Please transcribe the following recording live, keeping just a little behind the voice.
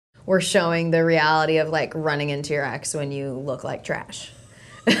we're showing the reality of like running into your ex when you look like trash.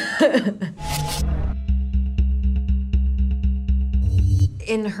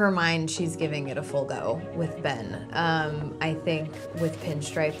 In her mind, she's giving it a full go with Ben. I think with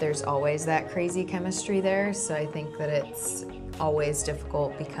Pinstripe, there's always that crazy chemistry there, so I think that it's always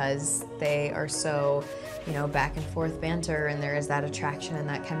difficult because they are so, you know, back and forth banter, and there is that attraction and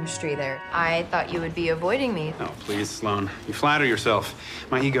that chemistry there. I thought you would be avoiding me. Oh, please, Sloan. You flatter yourself.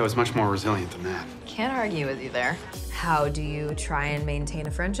 My ego is much more resilient than that. Can't argue with you there. How do you try and maintain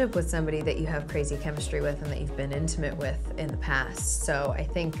a friendship with somebody that you have crazy chemistry with and that you've been intimate with in the past? So I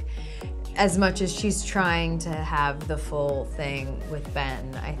think as much as she's trying to have the full thing with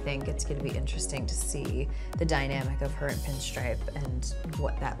Ben, I think it's going to be interesting to see the dynamic of her and Pinstripe and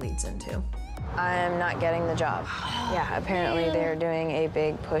what that leads into. I'm not getting the job. Yeah, apparently they're doing a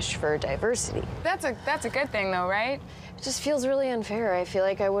big push for diversity. That's a good thing though, right? It just feels really unfair. I feel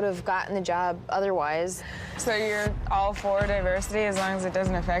like I would have gotten the job otherwise. So you're all for diversity as long as it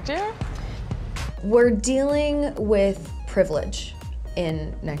doesn't affect you? We're dealing with privilege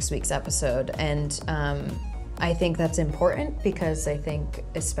in next week's episode, and I think that's important because I think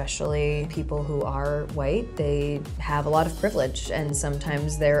especially people who are white, they have a lot of privilege and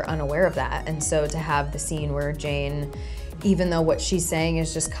sometimes they're unaware of that. And so to have the scene where Jane, even though what she's saying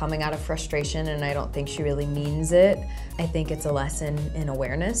is just coming out of frustration and I don't think she really means it, I think it's a lesson in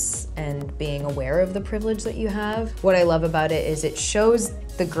awareness and being aware of the privilege that you have. What I love about it is it shows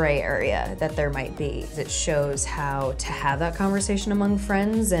the gray area that there might be. It shows how to have that conversation among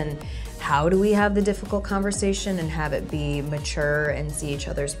friends and how do we have the difficult conversation and have it be mature and see each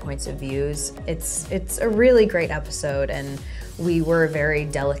other's points of views. It's a really great episode, and we were very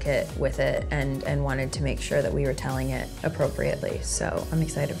delicate with it and wanted to make sure that we were telling it appropriately. So I'm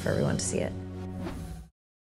excited for everyone to see it.